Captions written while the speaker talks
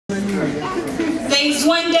There is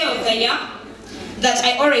one day of the year that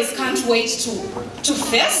I always can't wait to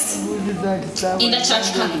face in the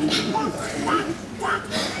church calendar.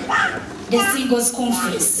 The Singles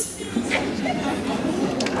Conference.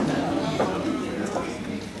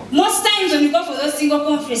 Most times when you go for those singles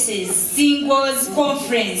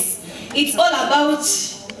conference, it's all about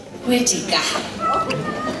wedding.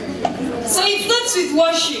 So it starts with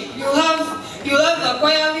worship. You have the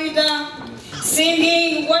choir leader,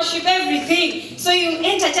 singing, worship, everything. So you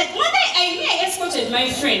enter church. One day I escorted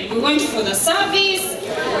my friend. We went for the service.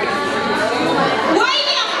 Why?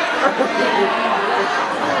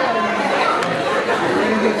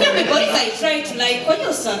 Yeah, because I try to like, what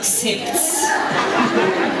else to accept?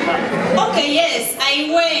 Okay, yes, I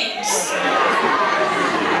went.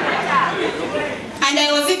 And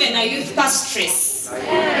I was even a youth pastoress. But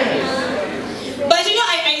you know,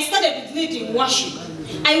 I started with leading worship.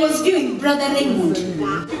 I was viewing Brother Raymond.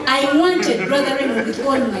 I wanted Brother Raymond with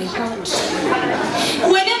all my heart.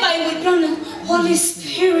 Whenever I would run, Holy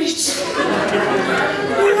Spirit,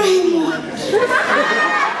 Raymond.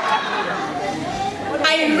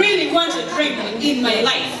 I really wanted Raymond in my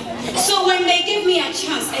life. So when they gave me a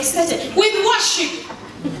chance, I started with worship.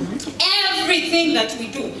 Everything that we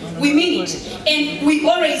do, we mean it. And we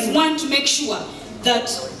always want to make sure that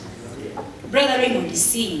Brother Raymond is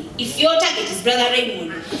singing. If your target is Brother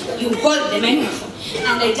Raymond, you hold the microphone.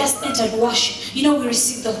 And I just entered worship. You know, we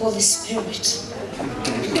received the Holy Spirit.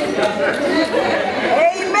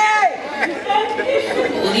 Amen!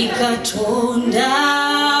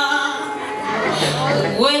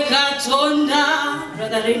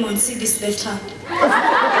 Brother Raymond, see this left hand.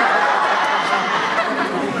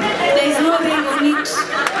 There is no ring on it.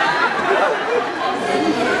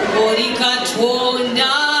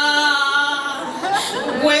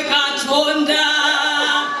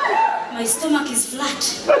 My stomach is flat.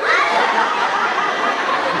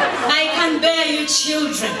 I can bear you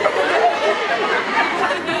children.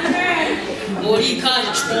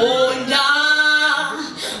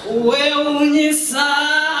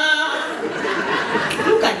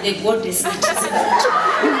 Look at the goddess that is in front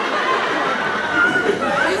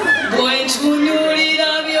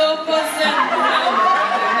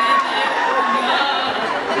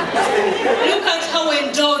Look at how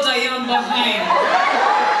endowed I am behind.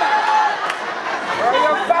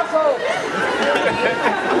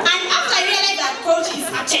 And after I realized that caught his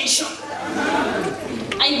attention,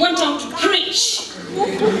 I went on to preach.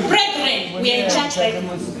 Brethren, we are in church right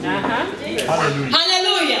now.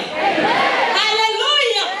 Hallelujah.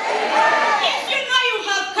 Hallelujah. If you know you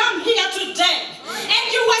have come here today and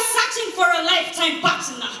you were searching for a lifetime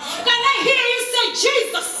partner, can I hear you say,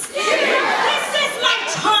 Jesus, this is my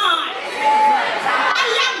time. I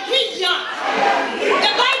am here.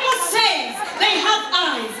 The Bible says they have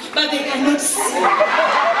eyes, but they cannot see.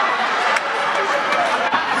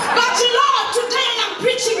 But Lord, today I am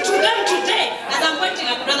preaching to them today, as I'm pointing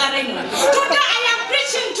at Brother Raymond. Today I am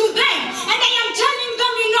preaching to them, and I am telling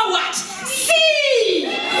them, you know what?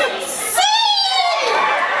 See! See!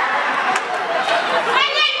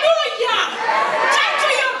 Hallelujah! Turn to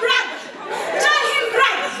your brother. Tell him,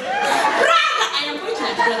 brother. Brother! I am pointing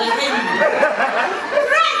at Brother Raymond.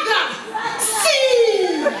 Brother!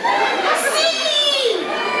 See! See!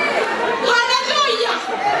 Hallelujah!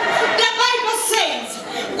 The Bible says,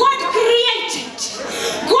 God created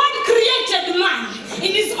man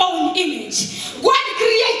in his own image. God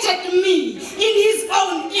created me in his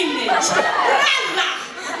own image. Brother,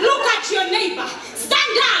 look at your neighbor.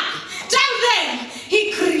 Stand up. Tell them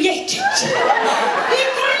he created. He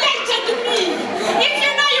created me. If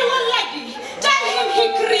you know you are ready, tell him he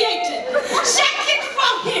created. Shake it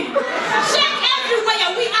for him. Shake everywhere.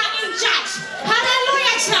 We are in church.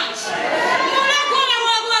 Hallelujah, church.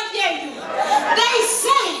 They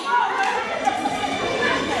say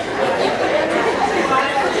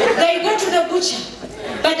they go to the butcher,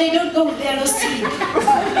 but they don't go with their lost sheep.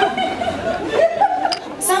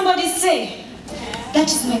 Somebody say, that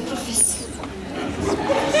is my prophecy.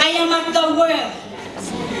 I am at the well.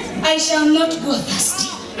 I shall not go thirsty.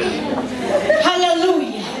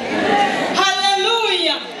 Hallelujah.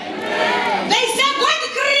 Hallelujah. They say God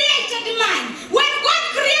created man. When God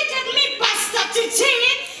created me, Pastor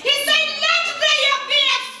Titin, he said, let there be a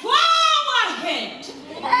forward.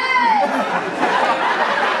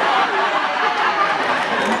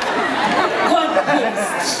 God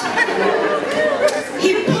paused.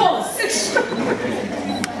 He paused.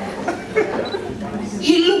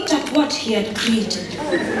 He looked at what he had created.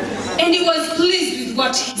 And he was pleased with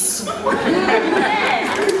what he saw.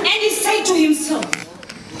 And he said to himself,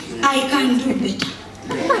 I can do better.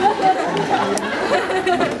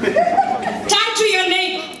 Turn to your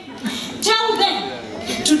neighbor. Tell them,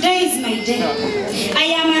 today is my day. I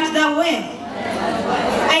am at the well.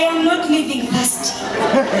 I am not living thirsty.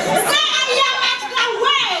 Say, I am at the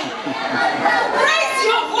well. Raise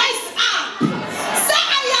your voice up. Say,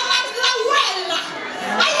 I am at the well.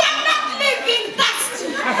 I am not living thirsty.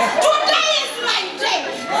 Today is my day.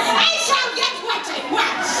 I shall get what I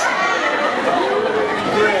want.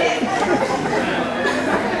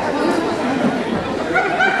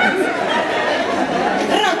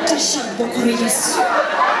 Rakashabokore Yesu.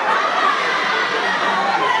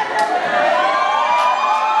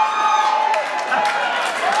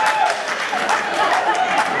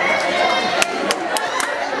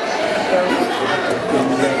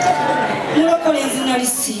 Mulokole zina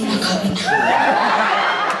lisina kabina.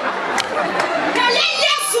 Kale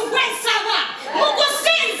Yesu gwesaba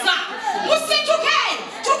mukusinza musituke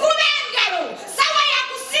tukubengero sawa ya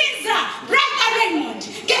kusinza. Brother Raymond,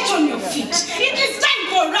 get on your feet. It is time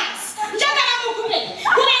for us. Njagala mukube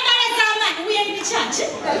kubengala zamani we are in the church.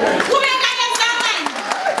 Kubengala zamani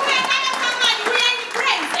we are in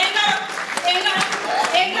praise. Ena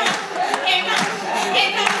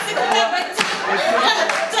sikubeta.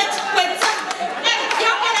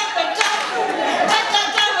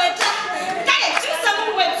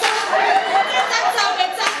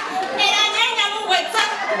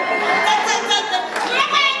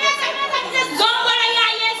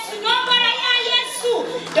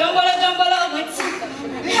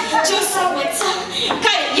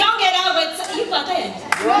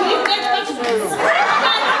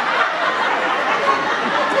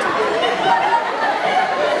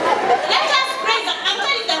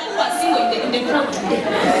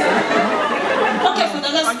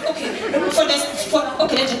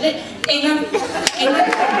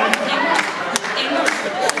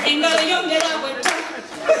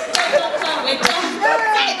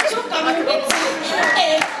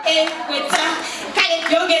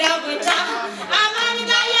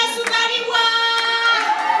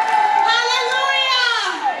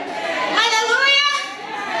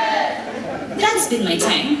 That's been my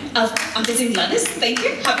time. I'm Titin Gladys. Thank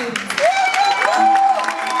you. Happy